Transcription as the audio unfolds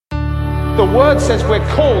The word says we're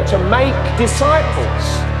called to make disciples.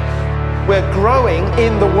 We're growing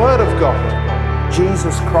in the word of God.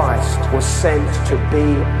 Jesus Christ was sent to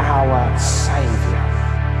be our Savior.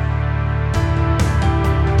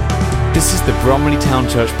 This is the Bromley Town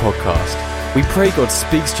Church podcast. We pray God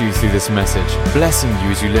speaks to you through this message, blessing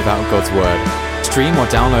you as you live out God's word. Stream or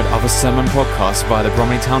download other sermon podcasts via the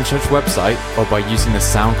Bromley Town Church website or by using the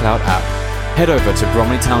SoundCloud app. Head over to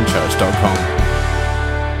bromleytownchurch.com.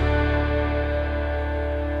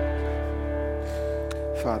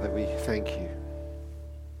 Father, we thank you.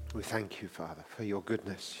 We thank you, Father, for your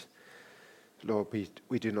goodness. Lord,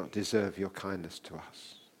 we do not deserve your kindness to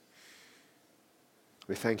us.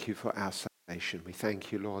 We thank you for our salvation. We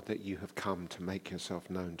thank you, Lord, that you have come to make yourself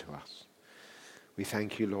known to us. We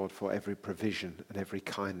thank you, Lord, for every provision and every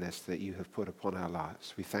kindness that you have put upon our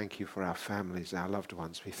lives. We thank you for our families, our loved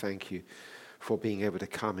ones. We thank you for being able to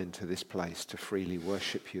come into this place to freely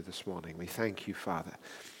worship you this morning. We thank you, Father,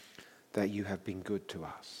 that you have been good to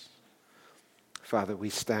us. Father, we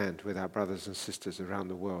stand with our brothers and sisters around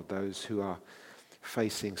the world, those who are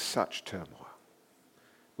facing such turmoil.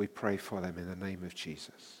 We pray for them in the name of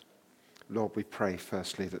Jesus. Lord, we pray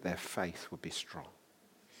firstly that their faith would be strong.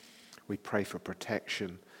 We pray for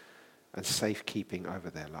protection and safekeeping over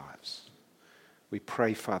their lives. We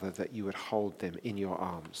pray, Father, that you would hold them in your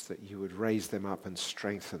arms, that you would raise them up and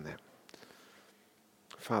strengthen them.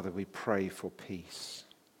 Father, we pray for peace.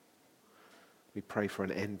 We pray for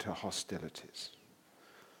an end to hostilities.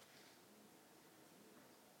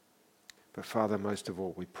 But Father, most of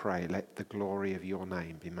all, we pray, let the glory of your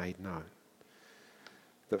name be made known.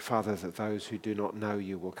 That, Father, that those who do not know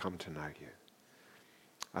you will come to know you.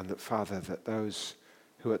 And that, Father, that those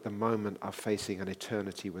who at the moment are facing an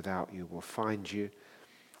eternity without you will find you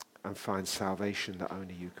and find salvation that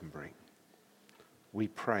only you can bring. We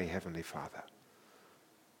pray, Heavenly Father,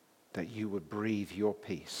 that you would breathe your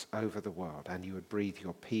peace over the world and you would breathe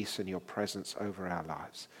your peace and your presence over our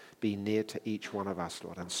lives. Be near to each one of us,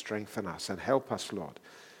 Lord, and strengthen us and help us, Lord,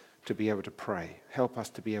 to be able to pray. Help us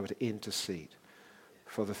to be able to intercede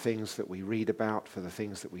for the things that we read about, for the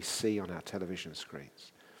things that we see on our television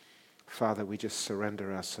screens. Father, we just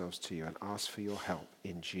surrender ourselves to you and ask for your help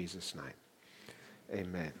in Jesus' name.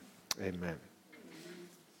 Amen. Amen.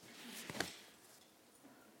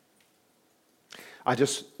 I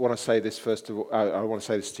just want to say this first of all. I want to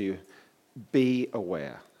say this to you. Be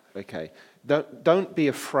aware, okay? Don't be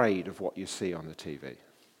afraid of what you see on the TV.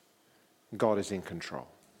 God is in control.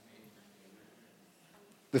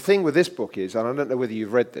 The thing with this book is, and I don't know whether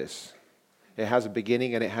you've read this, it has a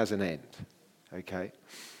beginning and it has an end, okay?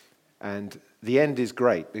 And the end is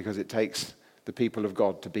great because it takes the people of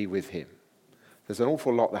God to be with him. There's an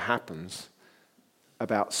awful lot that happens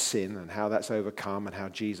about sin and how that's overcome and how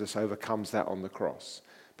Jesus overcomes that on the cross,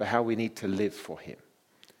 but how we need to live for him.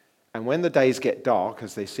 And when the days get dark,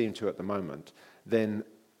 as they seem to at the moment, then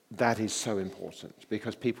that is so important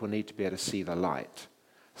because people need to be able to see the light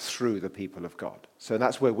through the people of God. So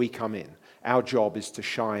that's where we come in. Our job is to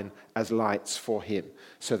shine as lights for him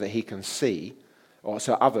so that he can see, or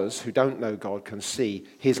so others who don't know God can see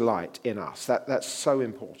his light in us. That's so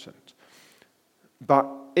important. But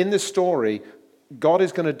in this story, God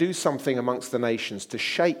is going to do something amongst the nations to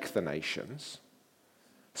shake the nations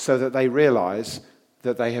so that they realize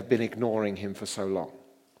that they have been ignoring him for so long.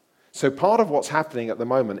 So part of what's happening at the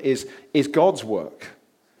moment is God's work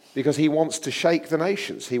because he wants to shake the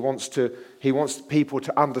nations. He wants people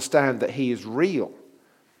to understand that he is real.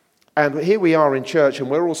 And here we are in church and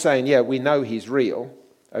we're all saying, yeah, we know he's real,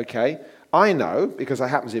 okay? I know because that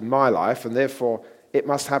happens in my life and therefore it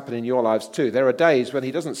must happen in your lives too. There are days when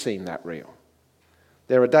he doesn't seem that real.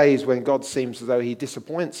 There are days when God seems as though he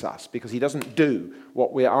disappoints us because he doesn't do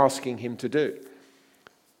what we're asking him to do.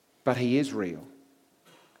 But he is real.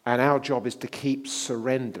 And our job is to keep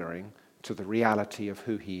surrendering to the reality of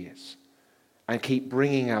who he is and keep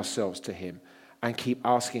bringing ourselves to him and keep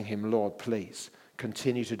asking him, Lord, please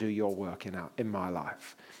continue to do your work in my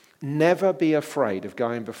life. Never be afraid of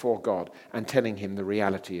going before God and telling him the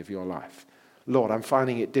reality of your life. Lord, I'm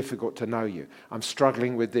finding it difficult to know you. I'm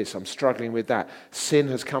struggling with this. I'm struggling with that. Sin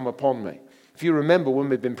has come upon me. If you remember when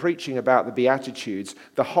we've been preaching about the Beatitudes,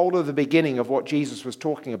 the whole of the beginning of what Jesus was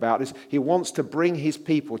talking about is he wants to bring his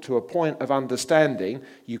people to a point of understanding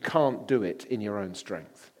you can't do it in your own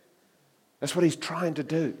strength. That's what he's trying to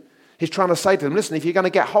do. He's trying to say to them, listen, if you're going to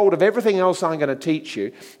get hold of everything else I'm going to teach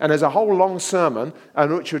you, and there's a whole long sermon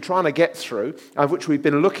which we're trying to get through, and which we've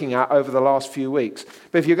been looking at over the last few weeks.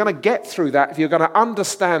 But if you're going to get through that, if you're going to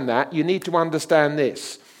understand that, you need to understand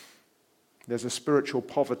this. There's a spiritual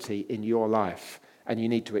poverty in your life, and you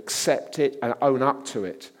need to accept it and own up to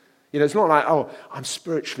it. It's not like, oh, I'm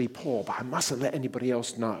spiritually poor, but I mustn't let anybody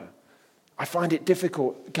else know. I find it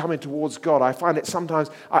difficult coming towards God. I find it sometimes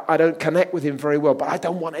I don't connect with him very well, but I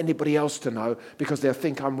don't want anybody else to know because they'll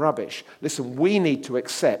think I'm rubbish. Listen, we need to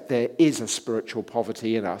accept there is a spiritual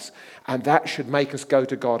poverty in us, and that should make us go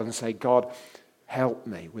to God and say, God, help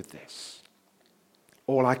me with this.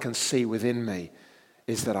 All I can see within me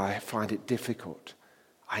is that I find it difficult.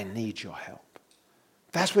 I need your help.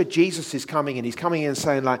 That's where Jesus is coming in. He's coming in and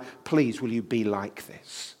saying, please, will you be like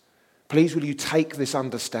this? Please, will you take this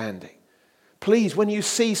understanding? Please, when you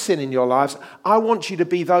see sin in your lives, I want you to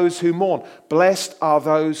be those who mourn. Blessed are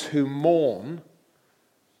those who mourn.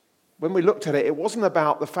 When we looked at it, it wasn't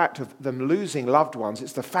about the fact of them losing loved ones.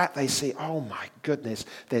 It's the fact they see, oh my goodness,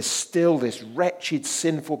 there's still this wretched,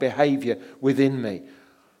 sinful behavior within me.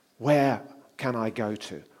 Where can I go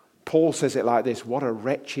to? Paul says it like this, what a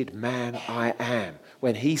wretched man I am,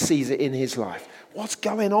 when he sees it in his life. What's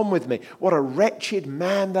going on with me? What a wretched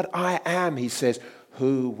man that I am, he says.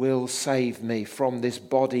 Who will save me from this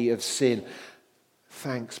body of sin?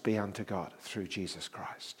 Thanks be unto God through Jesus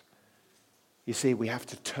Christ. You see, we have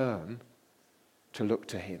to turn to look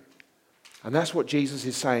to him. And that's what Jesus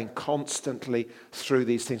is saying constantly through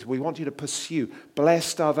these things. We want you to pursue.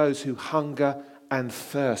 Blessed are those who hunger and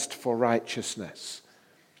thirst for righteousness.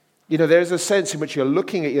 There's a sense in which you're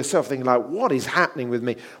looking at yourself thinking what is happening with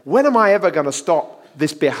me? When am I ever going to stop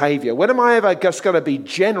this behavior? When am I ever just going to be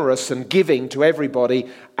generous and giving to everybody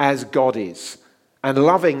as God is and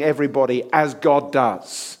loving everybody as God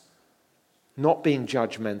does? Not being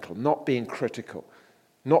judgmental, not being critical,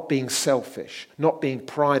 not being selfish, not being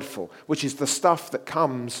prideful, which is the stuff that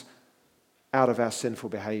comes out of our sinful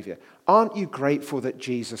behavior. Aren't you grateful that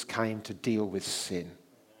Jesus came to deal with sin?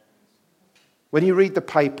 When you read the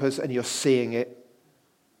papers and you're seeing it,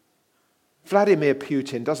 Vladimir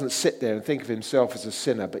Putin doesn't sit there and think of himself as a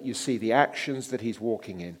sinner, but you see the actions that he's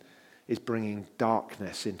walking in is bringing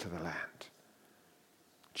darkness into the land.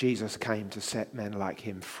 Jesus came to set men like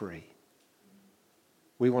him free.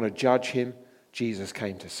 We want to judge him. Jesus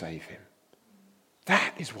came to save him.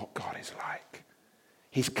 That is what God is like.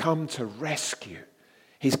 He's come to rescue.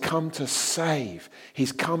 He's come to save.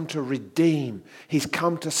 He's come to redeem. He's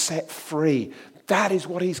come to set free. That is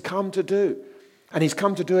what he's come to do. And he's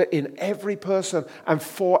come to do it in every person and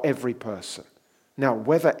for every person. Now,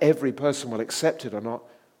 whether every person will accept it or not,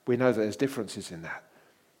 we know that there's differences in that.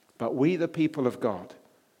 But we, the people of God,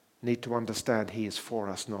 need to understand he is for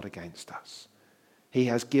us, not against us. He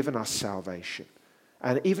has given us salvation.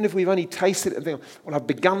 And even if we've only tasted it and think, well, I've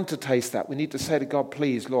begun to taste that, we need to say to God,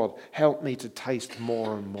 please, Lord, help me to taste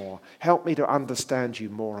more and more. Help me to understand you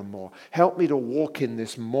more and more. Help me to walk in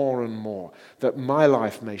this more and more, that my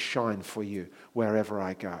life may shine for you wherever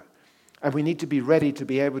I go. And we need to be ready to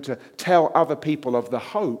be able to tell other people of the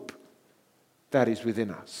hope that is within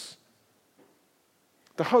us.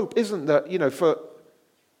 The hope isn't that,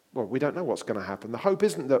 we don't know what's going to happen. The hope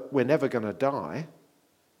isn't that we're never going to die,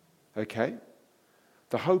 okay?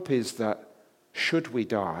 The hope is that should we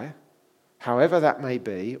die, however that may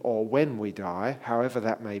be, or when we die, however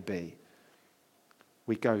that may be,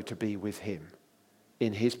 we go to be with him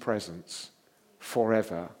in his presence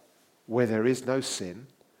forever, where there is no sin,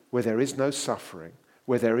 where there is no suffering,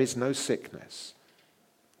 where there is no sickness.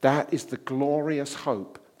 That is the glorious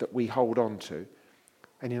hope that we hold on to.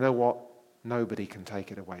 And you know what? Nobody can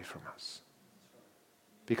take it away from us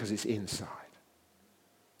because it's inside.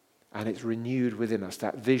 And it's renewed within us.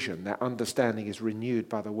 That vision, that understanding is renewed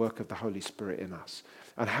by the work of the Holy Spirit in us.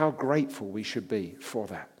 And how grateful we should be for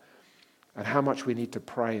that. And how much we need to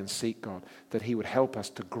pray and seek God that he would help us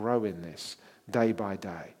to grow in this day by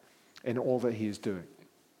day in all that he is doing.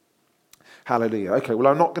 Hallelujah. Okay, well,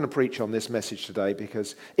 I'm not going to preach on this message today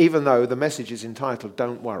because even though the message is entitled,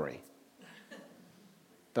 Don't Worry.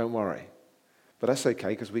 Don't worry. But that's okay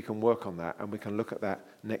because we can work on that and we can look at that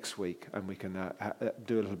next week and we can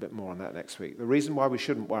do a little bit more on that next week. The reason why we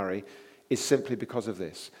shouldn't worry is simply because of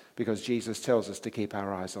this, because Jesus tells us to keep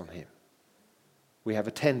our eyes on him. We have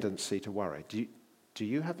a tendency to worry. Do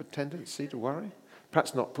you have a tendency to worry?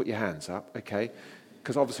 Perhaps not put your hands up, okay?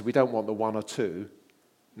 Because obviously we don't want the one or two.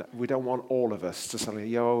 We don't want all of us to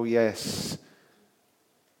suddenly, oh yes,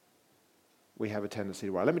 we have a tendency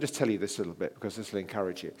to worry. Let me just tell you this a little bit because this will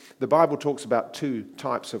encourage you. The Bible talks about two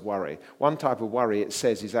types of worry. One type of worry, it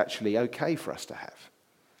says, is actually okay for us to have.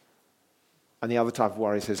 And the other type of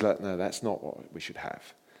worry says, no, that's not what we should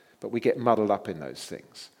have. But we get muddled up in those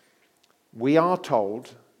things. We are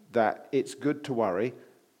told that it's good to worry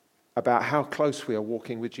about how close we are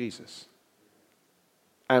walking with Jesus.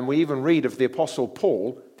 And we even read of the Apostle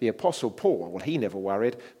Paul. The Apostle Paul, well, he never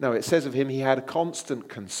worried. No, it says of him he had a constant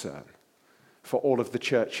concern for all of the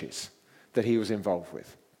churches that he was involved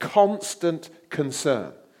with. Constant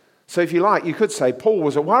concern. So if you like, you could say Paul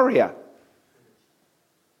was a worrier.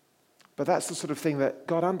 But that's the sort of thing that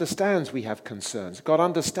God understands we have concerns. God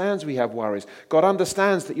understands we have worries. God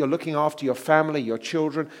understands that you're looking after your family, your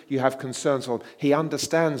children, you have concerns for them. He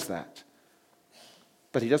understands that.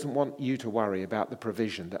 But he doesn't want you to worry about the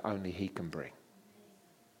provision that only he can bring.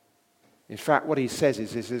 In fact, what he says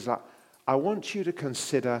is like, I want you to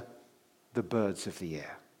consider the birds of the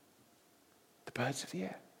air. The birds of the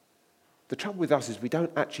air. The trouble with us is we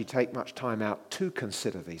don't actually take much time out to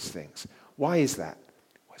consider these things. Why is that?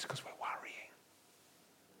 Well, it's because we're worrying.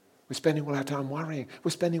 We're spending all our time worrying.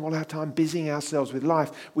 We're spending all our time busying ourselves with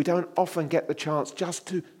life. We don't often get the chance just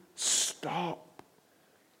to stop.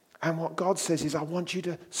 And what God says is, I want you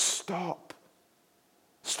to stop.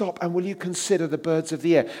 Stop, and will you consider the birds of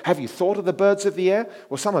the air? Have you thought of the birds of the air?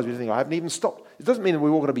 Well, sometimes we think, I haven't even stopped. It doesn't mean that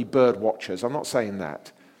we're all going to be bird watchers. I'm not saying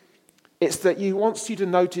that. It's that he wants you to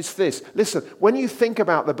notice this. Listen, when you think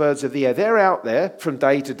about the birds of the air, they're out there from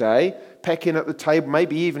day to day, pecking at the table.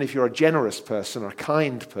 Maybe even if you're a generous person or a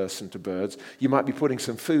kind person to birds, you might be putting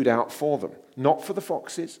some food out for them. Not for the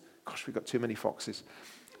foxes. Gosh, we've got too many foxes.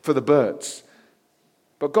 For the birds.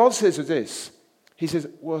 But God says this. He says,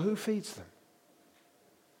 well, who feeds them?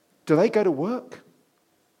 Do they go to work?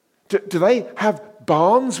 Do they have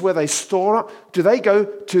barns where they store up? Do they go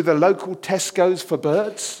to the local Tesco's for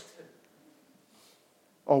birds?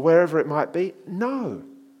 Or wherever it might be? No.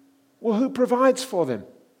 Well, who provides for them?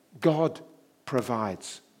 God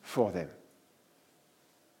provides for them.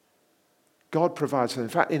 God provides for them.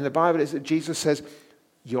 In fact, in the Bible, Jesus says,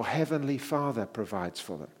 your heavenly Father provides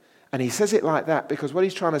for them. And he says it like that because what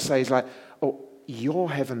he's trying to say is like, oh, your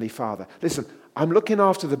heavenly Father. Listen, I'm looking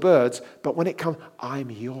after the birds, but when it comes, I'm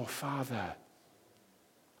your Father.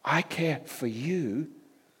 I care for you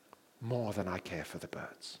more than I care for the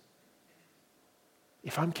birds.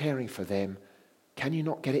 If I'm caring for them, can you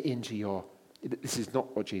not get it into your... This is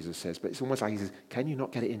not what Jesus says, but it's almost like he says, can you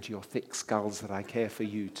not get it into your thick skulls that I care for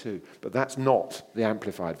you too? But that's not the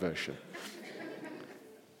Amplified version.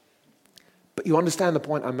 But you understand the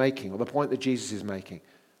point I'm making, or the point that Jesus is making.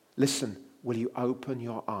 Listen, will you open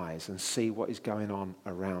your eyes and see what is going on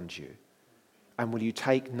around you? And will you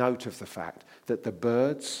take note of the fact that the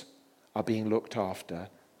birds are being looked after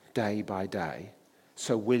day by day?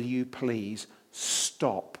 So will you please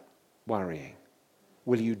stop worrying?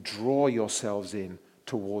 Will you draw yourselves in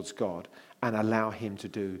towards God and allow him to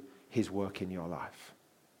do his work in your life?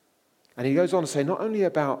 And he goes on to say, not only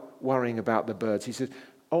about worrying about the birds, he says,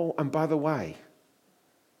 oh, and by the way,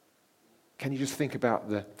 can you just think about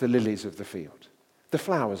the lilies of the field, the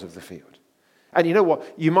flowers of the field? And you know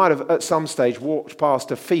what? You might have at some stage walked past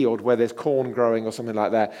a field where there's corn growing or something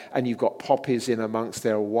like that, and you've got poppies in amongst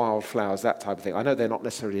there, wildflowers, that type of thing. I know they're not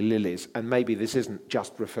necessarily lilies, and maybe this isn't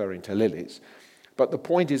just referring to lilies. But the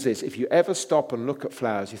point is this, if you ever stop and look at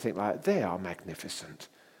flowers, you think like, they are magnificent.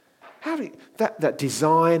 That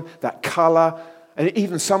design, that colour, and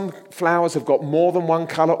even some flowers have got more than one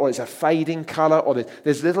colour, or it's a fading colour, or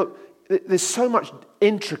there's so much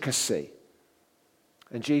intricacy.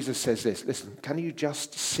 And Jesus says this, listen, can you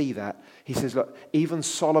just see that? He says, look, even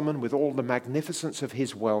Solomon with all the magnificence of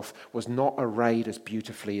his wealth was not arrayed as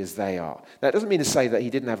beautifully as they are. That doesn't mean to say that he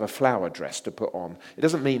didn't have a flower dress to put on. It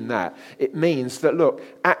doesn't mean that. It means that, look,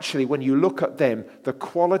 actually when you look at them, the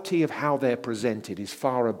quality of how they're presented is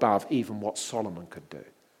far above even what Solomon could do.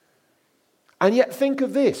 And yet think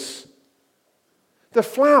of this. The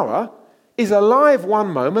flower is alive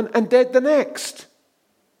one moment and dead the next.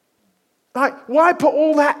 Like, why put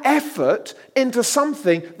all that effort into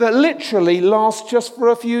something that literally lasts just for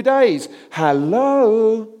a few days?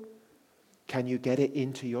 Hello? Can you get it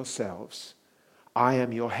into yourselves? I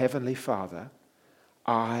am your heavenly Father.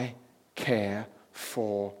 I care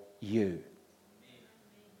for you.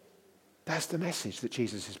 That's the message that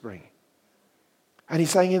Jesus is bringing. And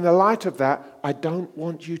he's saying in the light of that, I don't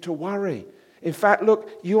want you to worry. In fact, look,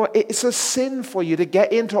 it's a sin for you to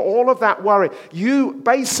get into all of that worry. You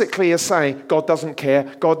basically are saying, God doesn't care,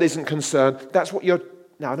 God isn't concerned. That's what you're...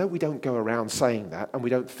 Now, I know we don't go around saying that, and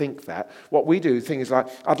we don't think that. What we do think is like,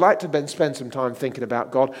 I'd like to spend some time thinking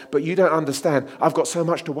about God, but you don't understand. I've got so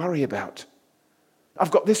much to worry about. I've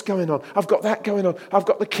got this going on. I've got that going on. I've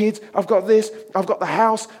got the kids. I've got this. I've got the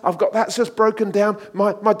house. I've got that's just broken down.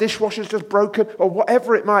 My dishwasher's just broken, or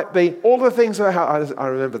whatever it might be. All the things that I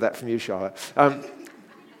remember that from you, Charlotte. But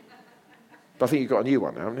I think you've got a new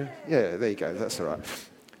one now, haven't you? Yeah, there you go. That's all right.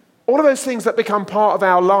 All of those things that become part of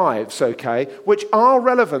our lives, okay, which are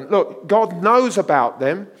relevant. Look, God knows about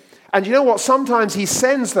them. And you know what? Sometimes he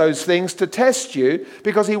sends those things to test you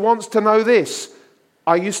because he wants to know this.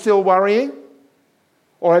 Are you still worrying?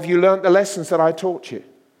 Or have you learnt the lessons that I taught you?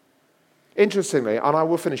 Interestingly, and I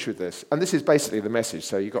will finish with this, and this is basically the message,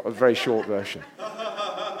 so you've got a very short version.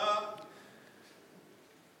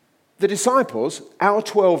 The disciples, our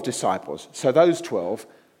 12 disciples, so those 12,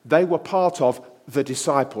 they were part of the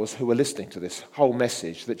disciples who were listening to this whole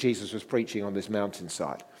message that Jesus was preaching on this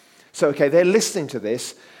mountainside. So, okay, they're listening to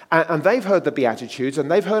this, and they've heard the Beatitudes, and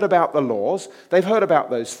they've heard about the laws, they've heard about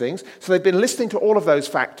those things, so they've been listening to all of those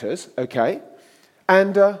factors, okay,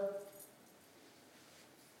 and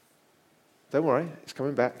don't worry, it's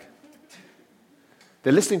coming back.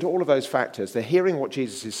 They're listening to all of those factors, they're hearing what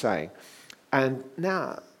Jesus is saying, and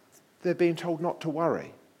now they're being told not to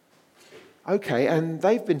worry. Okay, and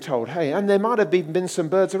they've been told, hey, and there might have been some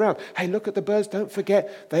birds around. Hey, look at the birds, don't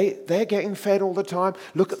forget, they're getting fed all the time.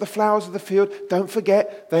 Look at the flowers of the field, don't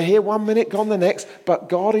forget, they're here 1 minute, gone the next, but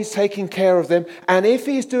God is taking care of them. And if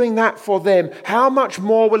he's doing that for them, how much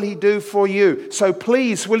more will he do for you? So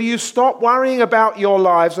please, will you stop worrying about your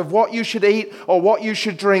lives, of what you should eat or what you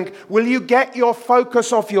should drink? Will you get your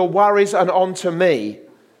focus off your worries and onto me?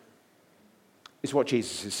 Is what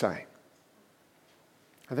Jesus is saying.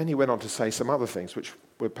 And then he went on to say some other things, which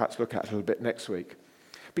we'll perhaps look at a little bit next week.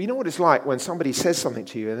 But you know what it's like when somebody says something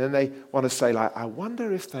to you and then they want to say, like, I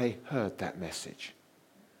wonder if they heard that message.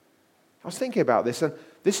 I was thinking about this, and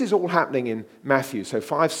this is all happening in Matthew. So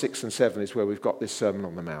 5, 6, and 7 is where we've got this Sermon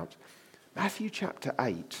on the Mount. Matthew chapter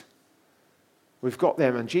 8. We've got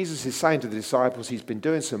them, and Jesus is saying to the disciples, he's been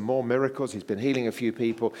doing some more miracles, he's been healing a few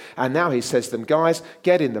people, and now he says to them, guys,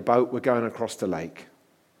 get in the boat, we're going across the lake.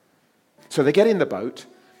 So they get in the boat.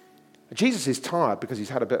 Jesus is tired because he's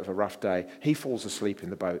had a bit of a rough day. He falls asleep in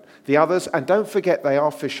the boat. The others, and don't forget they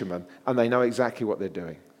are fishermen and they know exactly what they're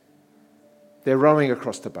doing. They're rowing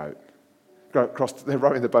across the boat. They're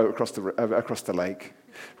rowing the boat across the lake,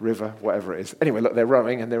 river, whatever it is. Anyway, look, they're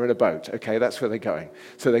rowing and they're in a boat. Okay, that's where they're going.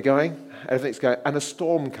 So they're going, everything's going, and a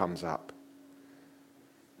storm comes up.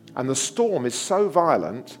 And the storm is so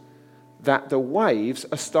violent that the waves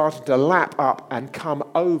are starting to lap up and come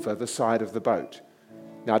over the side of the boat.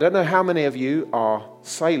 Now, I don't know how many of you are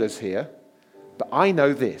sailors here, but I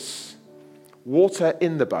know this. Water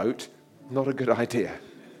in the boat, not a good idea.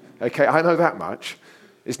 Okay, I know that much.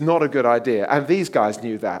 It's not a good idea. And these guys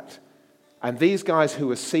knew that. And these guys who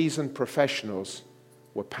were seasoned professionals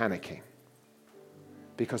were panicking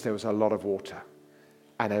because there was a lot of water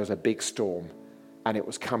and there was a big storm and it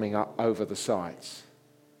was coming up over the sides.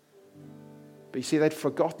 But you see, they'd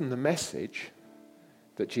forgotten the message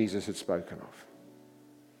that Jesus had spoken of.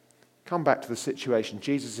 Come back to the situation.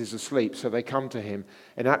 Jesus is asleep, so they come to him.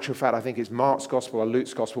 In actual fact, I think it's Mark's Gospel or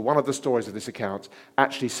Luke's Gospel. One of the stories of this account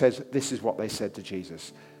actually says this is what they said to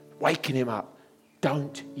Jesus. Waking him up.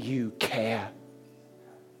 Don't you care?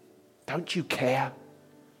 Don't you care?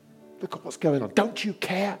 Look at what's going on. Don't you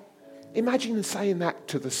care? Imagine saying that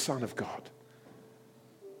to the Son of God.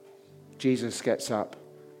 Jesus gets up.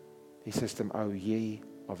 He says to them, "O ye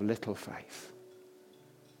of little faith."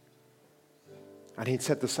 And he'd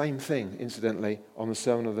said the same thing, incidentally, on the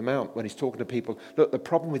Sermon on the Mount when he's talking to people. Look, the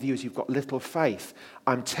problem with you is you've got little faith.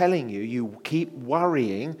 I'm telling you, you keep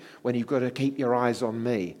worrying when you've got to keep your eyes on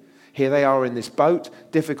me. Here they are in this boat,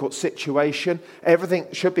 difficult situation. Everything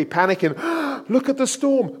should be panicking. Look at the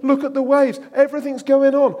storm. Look at the waves. Everything's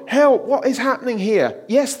going on. Help, what is happening here?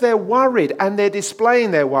 Yes, they're worried and they're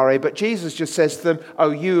displaying their worry, but Jesus just says to them,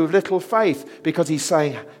 "Oh, you of little faith," because he's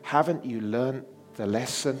saying, haven't you learned the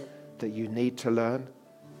lesson that you need to learn?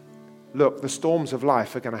 Look, the storms of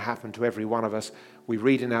life are going to happen to every one of us. We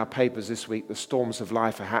read in our papers this week, the storms of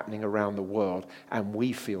life are happening around the world, and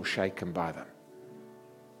we feel shaken by them.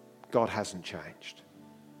 God hasn't changed.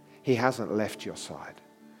 He hasn't left your side.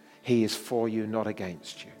 He is for you, not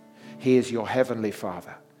against you. He is your heavenly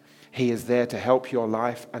Father. He is there to help your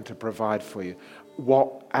life and to provide for you.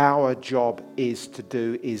 What our job is to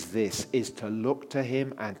do is this, is to look to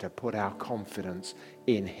him and to put our confidence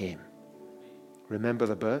in him. Remember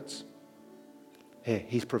the birds? Here,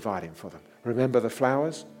 he's providing for them. Remember the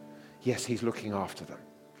flowers? Yes, he's looking after them.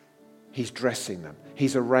 He's dressing them.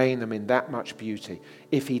 He's arraying them in that much beauty.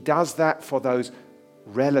 If he does that for those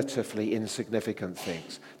relatively insignificant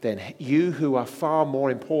things, then you who are far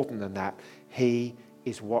more important than that, he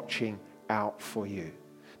is watching out for you.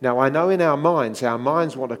 Now, I know in our minds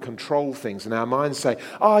want to control things, and our minds say,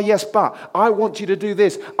 "Oh, yes, but I want you to do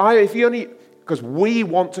this. If you only Because we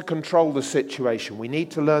want to control the situation. We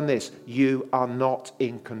need to learn this. You are not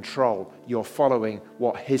in control. You're following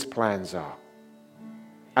what his plans are.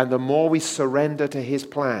 And the more we surrender to his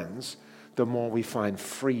plans, the more we find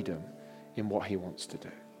freedom in what he wants to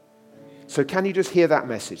do. So can you just hear that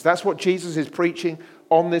message? That's what Jesus is preaching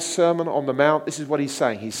on this Sermon on the Mount. This is what he's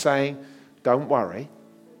saying. He's saying, don't worry.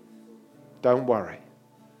 Don't worry.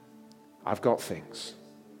 I've got things.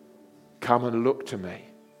 Come and look to me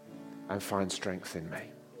and find strength in me.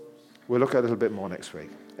 We'll look at it a little bit more next week.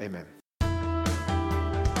 Amen.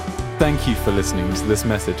 Thank you for listening to this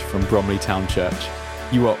message from Bromley Town Church.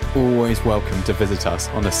 You are always welcome to visit us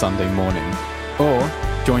on a Sunday morning, or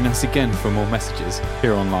join us again for more messages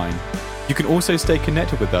here online. You can also stay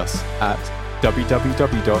connected with us at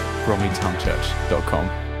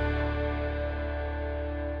www.bromleytownchurch.com.